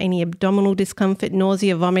 any abdominal discomfort,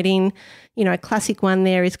 nausea, vomiting. A classic one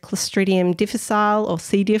there is Clostridium difficile, or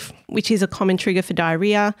C. diff, which is a common trigger for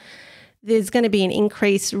diarrhea. There's going to be an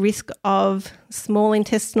increased risk of small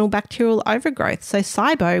intestinal bacterial overgrowth, so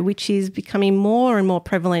SIBO, which is becoming more and more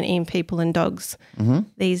prevalent in people and dogs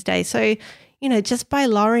these days. So, just by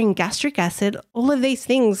lowering gastric acid, all of these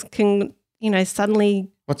things can,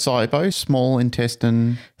 suddenly... What's SIBO? Small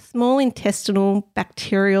intestinal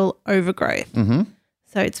bacterial overgrowth.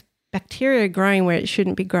 So it's bacteria growing where it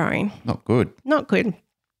shouldn't be growing. Not good. Not good.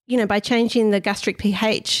 By changing the gastric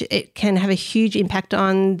pH, it can have a huge impact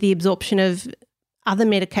on the absorption of other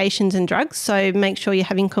medications and drugs. So make sure you're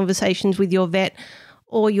having conversations with your vet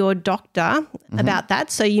or your doctor about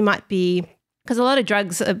that. So you might be, because a lot of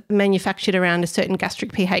drugs are manufactured around a certain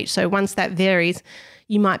gastric pH. So once that varies,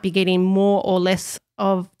 you might be getting more or less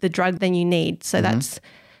of the drug than you need. So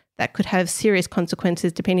that could have serious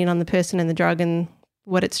consequences depending on the person and the drug and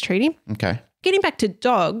what it's treating. Okay. Getting back to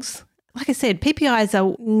dogs, like I said, PPIs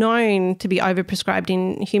are known to be overprescribed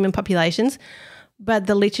in human populations, but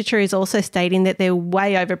the literature is also stating that they're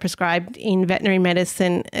way overprescribed in veterinary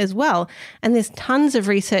medicine as well. And there's tons of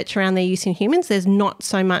research around their use in humans. There's not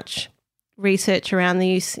so much research around the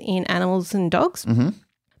use in animals and dogs.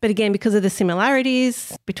 But again, because of the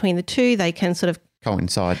similarities between the two, they can sort of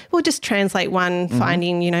coincide? We'll just translate one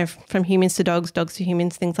finding, from humans to dogs, dogs to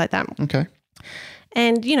humans, things like that. Okay.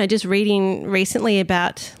 And, just reading recently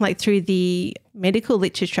about, like, through the medical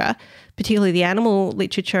literature, particularly the animal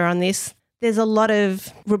literature on this, there's a lot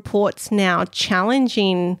of reports now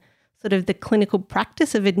challenging sort of the clinical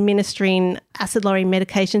practice of administering acid-lowering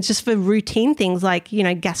medications just for routine things like,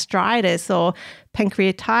 gastritis or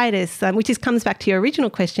pancreatitis, which comes back to your original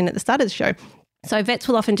question at the start of the show. So vets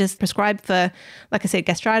will often just prescribe for, like I said,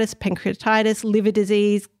 gastritis, pancreatitis, liver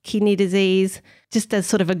disease, kidney disease, just as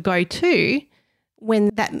sort of a go-to when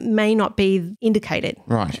that may not be indicated.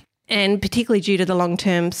 Right. And particularly due to the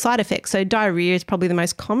long-term side effects. So diarrhea is probably the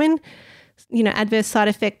most common, adverse side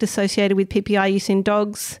effect associated with PPI use in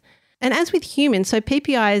dogs. And as with humans, so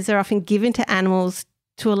PPIs are often given to animals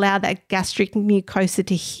to allow that gastric mucosa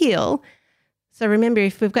to heal. So remember,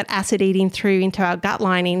 if we've got acid eating through into our gut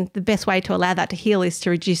lining, the best way to allow that to heal is to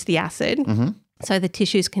reduce the acid so the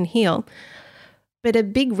tissues can heal. But a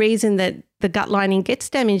big reason that the gut lining gets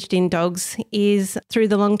damaged in dogs is through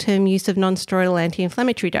the long-term use of non-steroidal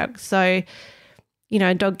anti-inflammatory drugs. So,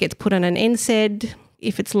 a dog gets put on an NSAID.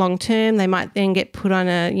 If it's long-term, they might then get put on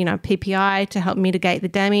a, PPI to help mitigate the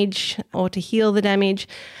damage or to heal the damage.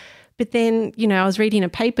 But then, I was reading a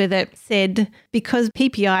paper that said because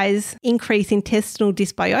PPIs increase intestinal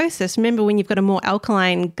dysbiosis, remember when you've got a more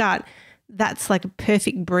alkaline gut, that's like a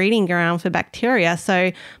perfect breeding ground for bacteria.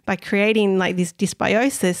 So by creating like this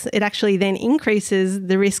dysbiosis, it actually then increases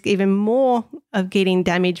the risk even more of getting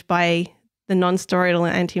damaged by the non-steroidal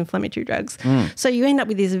and anti-inflammatory drugs. So you end up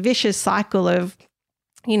with this vicious cycle of,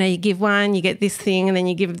 you give one, you get this thing, and then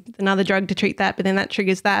you give another drug to treat that, but then that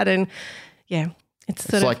triggers that. And yeah,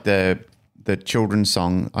 it's like the children's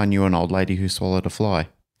song, I Knew an Old Lady Who Swallowed a Fly.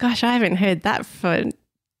 Gosh, I haven't heard that for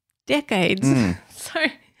decades. So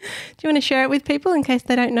do you want to share it with people in case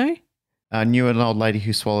they don't know? I knew an old lady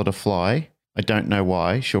who swallowed a fly. I don't know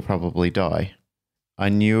why. She'll probably die. I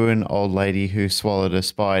knew an old lady who swallowed a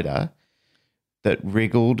spider that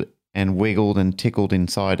wriggled and wiggled and tickled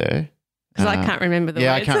inside her. Because I can't remember the words.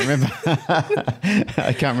 I can't remember.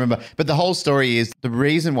 I can't remember. But the whole story is the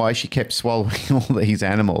reason why she kept swallowing all these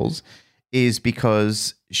animals is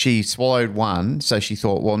because she swallowed one. So she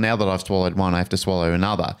thought, well, now that I've swallowed one, I have to swallow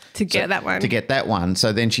another. To get that one.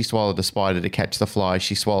 So then she swallowed a spider to catch the fly.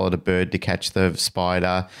 She swallowed a bird to catch the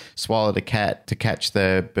spider, swallowed a cat to catch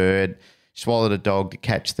the bird, swallowed a dog to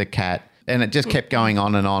catch the cat. And it just kept going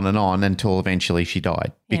on and on and on until eventually she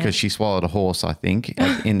died because she swallowed a horse, I think,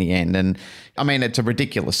 in the end. And I mean, it's a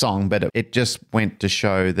ridiculous song, but it just went to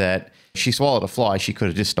show that she swallowed a fly. She could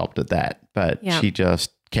have just stopped at that, but she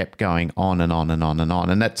just kept going on and on and on and on.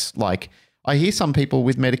 And that's like, I hear some people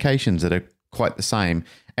with medications that are quite the same.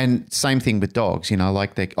 And same thing with dogs,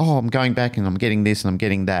 like I'm going back and I'm getting this and I'm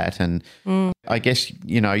getting that. And I guess,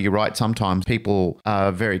 you're right. Sometimes people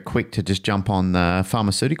are very quick to just jump on the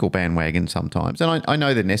pharmaceutical bandwagon sometimes. And I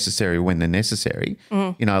know they're necessary when they're necessary.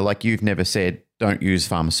 Like you've never said, don't use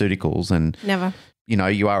pharmaceuticals. And never.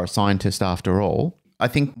 You are a scientist after all. I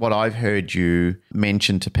think what I've heard you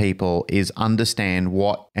mention to people is understand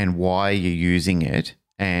what and why you're using it,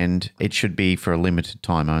 and it should be for a limited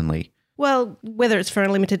time only. Well, whether it's for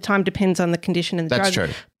a limited time depends on the condition and the drug. That's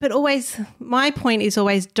true. But always, my point is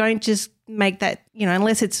always don't just make that,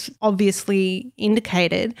 unless it's obviously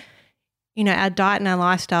indicated, our diet and our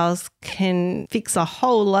lifestyles can fix a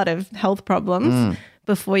whole lot of health problems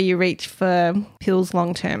before you reach for pills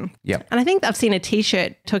long term. Yeah. And I think I've seen a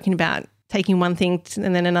T-shirt talking about taking one thing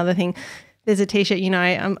and then another thing. There's a T-shirt,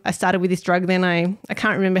 I started with this drug, then I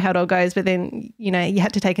can't remember how it all goes, but then, you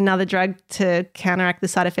had to take another drug to counteract the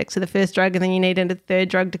side effects of the first drug, and then you needed a third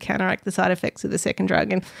drug to counteract the side effects of the second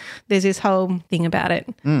drug. And there's this whole thing about it.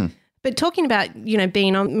 But talking about,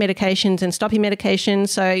 being on medications and stopping medications,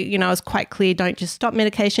 so, I was quite clear, don't just stop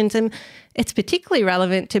medications. And it's particularly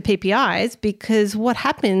relevant to PPIs because what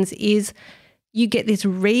happens is you get this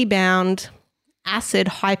rebound acid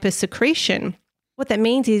hypersecretion. What that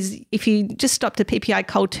means is if you just stop the PPI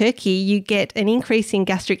cold turkey, you get an increase in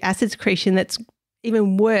gastric acid secretion that's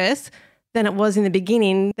even worse than it was in the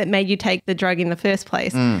beginning that made you take the drug in the first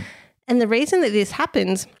place. And the reason that this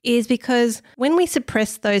happens is because when we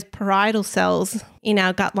suppress those parietal cells in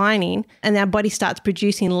our gut lining and our body starts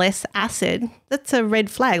producing less acid, that's a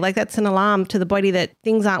red flag. Like that's an alarm to the body that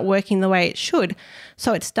things aren't working the way it should.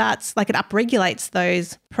 So it starts, like it upregulates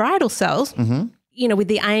those parietal cells, with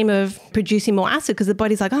the aim of producing more acid because the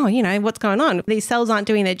body's like, oh, what's going on? These cells aren't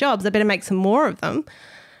doing their jobs. I better make some more of them.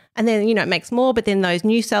 And then, it makes more, but then those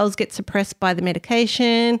new cells get suppressed by the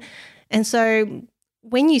medication. And so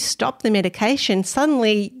when you stop the medication,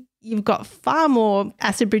 suddenly you've got far more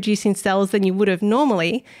acid-producing cells than you would have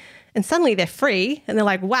normally, and suddenly they're free and they're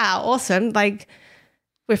like, wow, awesome. Like,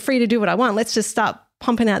 we're free to do what I want. Let's just start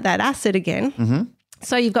pumping out that acid again. Mm-hmm.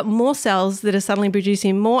 So you've got more cells that are suddenly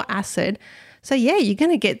producing more acid. So yeah, you're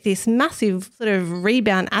going to get this massive sort of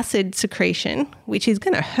rebound acid secretion, which is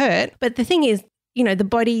going to hurt. But the thing is, you know, the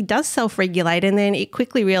body does self-regulate and then it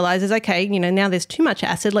quickly realizes, okay, you know, now there's too much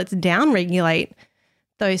acid. Let's down-regulate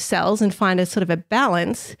those cells and find a sort of a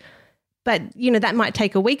balance. But, you know, that might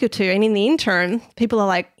take a week or two. And in the interim, people are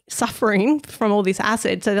like suffering from all this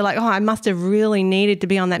acid. So they're like, oh, I must have really needed to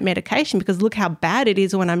be on that medication because look how bad it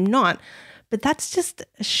is when I'm not. But that's just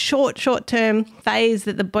a short-term phase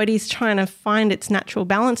that the body's trying to find its natural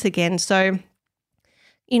balance again. So,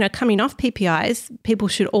 you know, coming off PPIs, people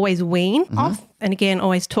should always wean off. And again,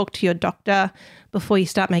 always talk to your doctor before you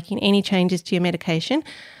start making any changes to your medication.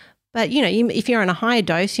 But, you know, if you're on a higher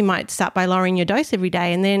dose, you might start by lowering your dose every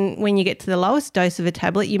day. And then when you get to the lowest dose of a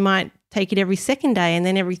tablet, you might take it every second day and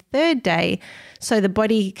then every third day. So the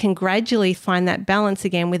body can gradually find that balance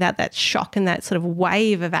again without that shock and that sort of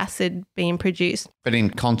wave of acid being produced. But in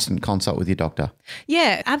constant consult with your doctor.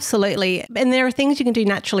 Yeah, absolutely. And there are things you can do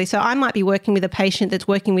naturally. So I might be working with a patient that's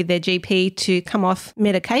working with their GP to come off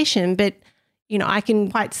medication, but you know, I can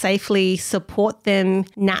quite safely support them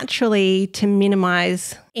naturally to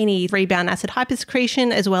minimize any rebound acid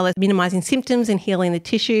hypersecretion as well as minimizing symptoms and healing the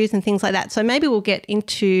tissues and things like that. So maybe we'll get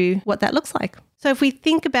into what that looks like. So if we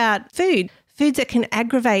think about foods that can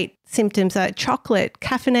aggravate symptoms are chocolate,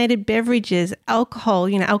 caffeinated beverages, alcohol.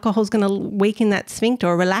 You know, alcohol is going to weaken that sphincter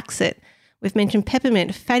or relax it. We've mentioned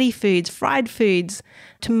peppermint, fatty foods, fried foods,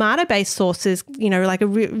 tomato-based sauces, you know, like a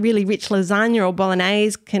really rich lasagna or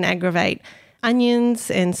bolognese can aggravate.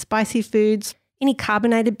 Onions and spicy foods, any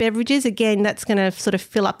carbonated beverages, again, that's going to sort of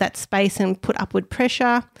fill up that space and put upward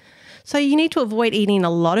pressure. So you need to avoid eating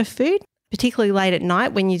a lot of food, particularly late at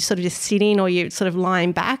night when you're sort of just sitting or you're sort of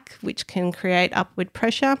lying back, which can create upward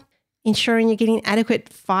pressure. Ensuring you're getting adequate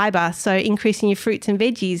fibre, so increasing your fruits and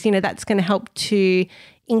veggies, you know, that's going to help to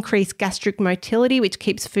increase gastric motility, which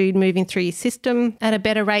keeps food moving through your system at a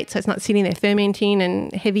better rate so it's not sitting there fermenting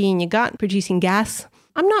and heavy in your gut, producing gas.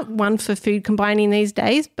 I'm not one for food combining these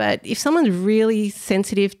days, but if someone's really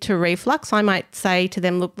sensitive to reflux, I might say to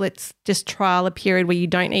them, look, let's just trial a period where you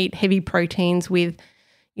don't eat heavy proteins with,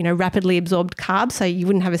 you know, rapidly absorbed carbs, so you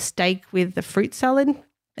wouldn't have a steak with the fruit salad.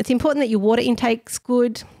 It's important that your water intake's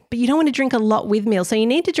good, but you don't want to drink a lot with meals. So you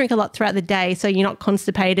need to drink a lot throughout the day so you're not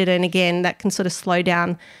constipated, and again, that can sort of slow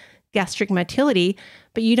down gastric motility.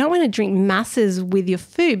 But you don't want to drink masses with your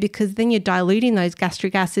food because then you're diluting those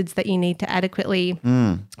gastric acids that you need to adequately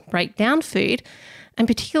break down food. And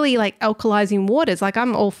particularly like alkalizing waters. Like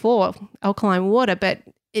I'm all for alkaline water, but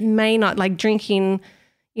it may not, like drinking,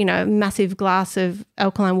 you know, a massive glass of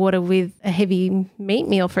alkaline water with a heavy meat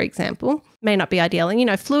meal, for example, may not be ideal. And, you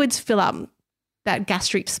know, fluids fill up that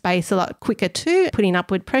gastric space a lot quicker too, putting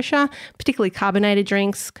upward pressure, particularly carbonated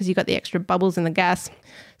drinks because you've got the extra bubbles and the gas.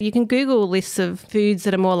 You can Google lists of foods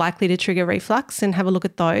that are more likely to trigger reflux and have a look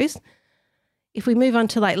at those. If we move on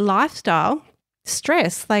to like lifestyle,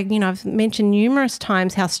 stress, like, you know, I've mentioned numerous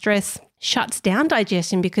times how stress shuts down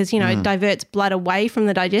digestion because, you know, it diverts blood away from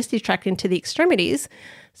the digestive tract into the extremities.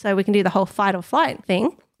 So we can do the whole fight or flight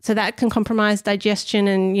thing. So that can compromise digestion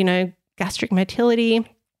and, you know, gastric motility.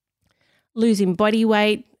 Losing body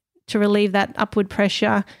weight to relieve that upward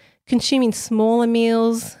pressure, consuming smaller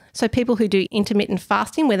meals. So people who do intermittent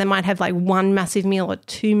fasting where they might have like one massive meal or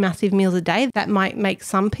two massive meals a day, that might make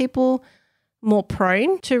some people more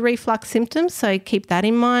prone to reflux symptoms. So keep that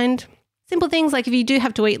in mind. Simple things like if you do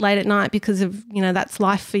have to eat late at night because of, you know, that's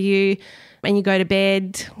life for you and you go to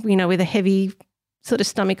bed, you know, with a heavy sort of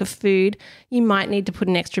stomach of food, you might need to put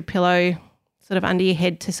an extra pillow sort of under your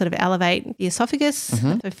head to sort of elevate the esophagus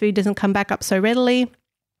so food doesn't come back up so readily.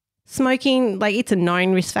 Smoking, like it's a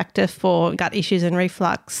known risk factor for gut issues and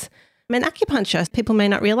reflux. And acupuncture, people may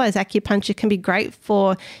not realize acupuncture can be great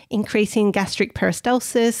for increasing gastric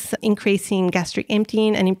peristalsis, increasing gastric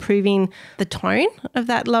emptying and improving the tone of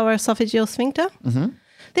that lower esophageal sphincter.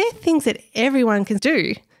 They're things that everyone can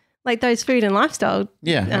do, like those food and lifestyle.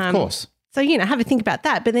 Yeah, of course. So, you know, have a think about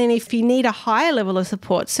that. But then if you need a higher level of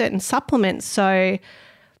support, certain supplements. So,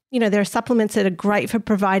 you know, there are supplements that are great for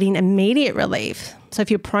providing immediate relief. So if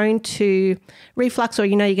you're prone to reflux or,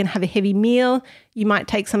 you know, you're going to have a heavy meal, you might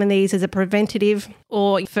take some of these as a preventative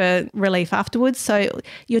or for relief afterwards. So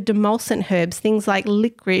your demulcent herbs, things like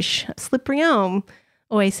licorice, slippery elm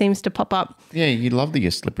always seems to pop up. Yeah, you love the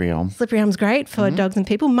slippery elm. Slippery elm's great for dogs and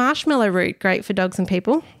people. Marshmallow root, great for dogs and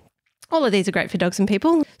people. All of these are great for dogs and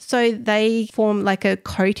people. So they form like a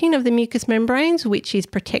coating of the mucous membranes, which is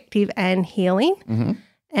protective and healing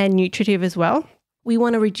and nutritive as well. We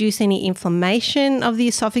want to reduce any inflammation of the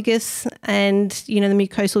esophagus and, the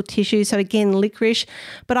mucosal tissue. So again, licorice.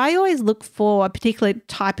 But I always look for a particular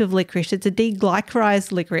type of licorice. It's a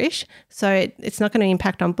deglycerized licorice. So it's not going to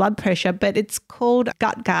impact on blood pressure, but it's called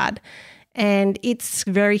Gut Guard. And it's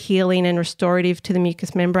very healing and restorative to the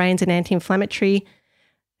mucous membranes and anti-inflammatory.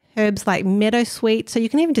 Herbs like meadowsweet. So you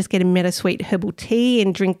can even just get a meadowsweet herbal tea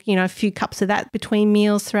and drink, a few cups of that between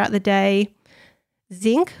meals throughout the day.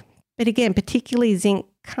 Zinc. But again, particularly zinc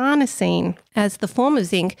carnosine as the form of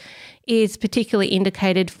zinc is particularly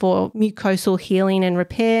indicated for mucosal healing and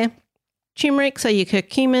repair. Turmeric, so your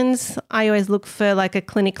curcumins. I always look for like a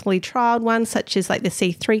clinically trialled one, such as like the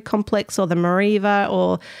C3 complex or the Mariva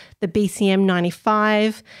or the BCM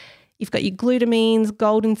 95. You've got your glutamines,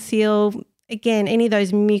 golden seal. Again, any of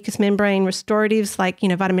those mucous membrane restoratives like,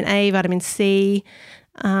 vitamin A, vitamin C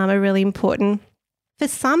are really important. For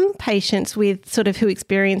some patients with sort of who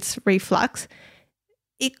experience reflux,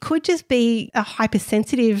 it could just be a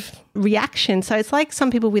hypersensitive reaction. So it's like some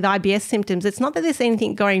people with IBS symptoms. It's not that there's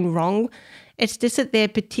anything going wrong. It's just that they're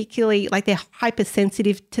particularly like they're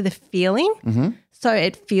hypersensitive to the feeling. So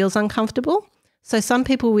it feels uncomfortable. So some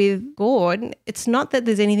people with GORD, it's not that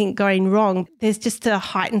there's anything going wrong. There's just a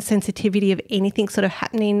heightened sensitivity of anything sort of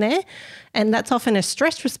happening there. And that's often a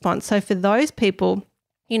stress response. So for those people,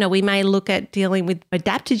 we may look at dealing with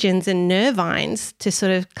adaptogens and nervines to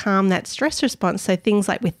sort of calm that stress response. So things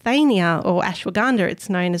like withania or ashwagandha, it's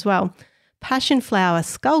known as well. Passion flower,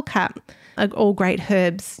 skullcap are all great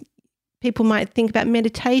herbs. People might think about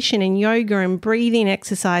meditation and yoga and breathing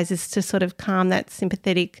exercises to sort of calm that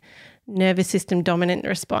sympathetic nervous system dominant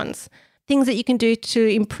response. Things that you can do to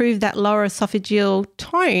improve that lower esophageal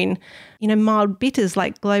tone, mild bitters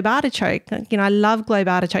like globe artichoke. I love globe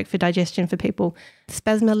artichoke for digestion for people.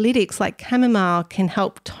 Spasmolytics like chamomile can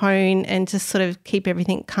help tone and just sort of keep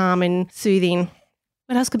everything calm and soothing.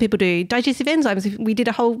 What else can people do? Digestive enzymes. We did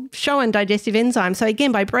a whole show on digestive enzymes. So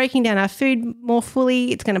again, by breaking down our food more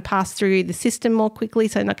fully, it's going to pass through the system more quickly.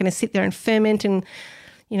 So it's not going to sit there and ferment and,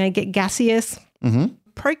 get gaseous.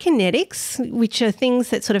 Prokinetics, which are things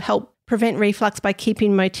that sort of help prevent reflux by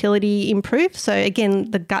keeping motility improved. So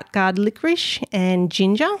again, the Gut Guard licorice and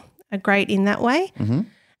ginger are great in that way.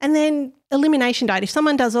 And then elimination diet. If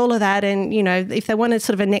someone does all of that and, if they wanted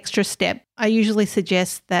sort of an extra step, I usually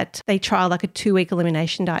suggest that they try like a 2-week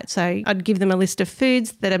elimination diet. So I'd give them a list of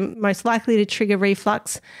foods that are most likely to trigger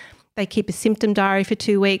reflux. They keep a symptom diary for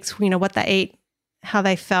 2 weeks, what they eat, how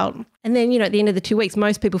they felt. And then, at the end of the 2 weeks,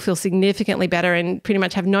 most people feel significantly better and pretty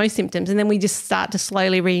much have no symptoms. And then we just start to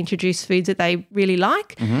slowly reintroduce foods that they really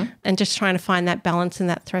like and just trying to find that balance and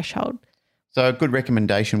that threshold. So a good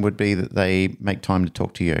recommendation would be that they make time to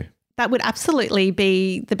talk to you. That would absolutely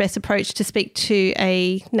be the best approach, to speak to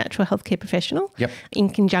a natural healthcare professional in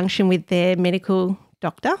conjunction with their medical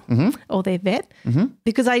doctor or their vet,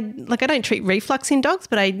 because I don't treat reflux in dogs,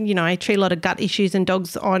 but I treat a lot of gut issues in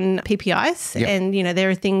dogs on PPIs. And, there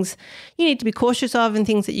are things you need to be cautious of and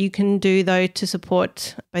things that you can do though to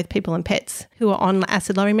support both people and pets who are on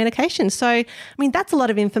acid lowering medication. So, that's a lot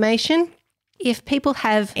of information. If people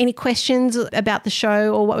have any questions about the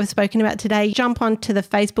show or what we've spoken about today, jump onto the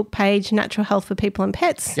Facebook page, Natural Health for People and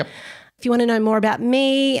Pets. If you want to know more about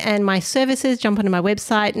me and my services, jump onto my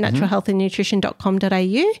website,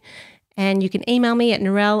 naturalhealthandnutrition.com.au, and you can email me at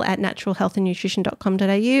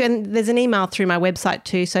narelle@naturalhealthandnutrition.com.au, and there's an email through my website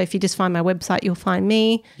too, so if you just find my website, you'll find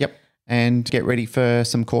me. And get ready for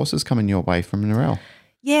some courses coming your way from Narelle.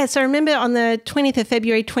 Yeah, so remember on the 20th of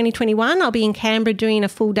February 2021, I'll be in Canberra doing a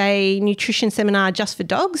full-day nutrition seminar just for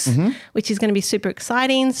dogs, which is going to be super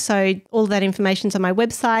exciting. So all of that information's on my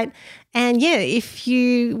website. And yeah, if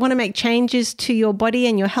you want to make changes to your body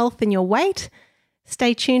and your health and your weight,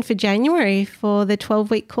 stay tuned for January for the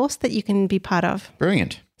 12-week course that you can be part of.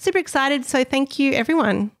 Brilliant. Super excited. So thank you,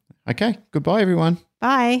 everyone. Okay, goodbye, everyone.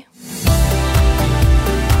 Bye.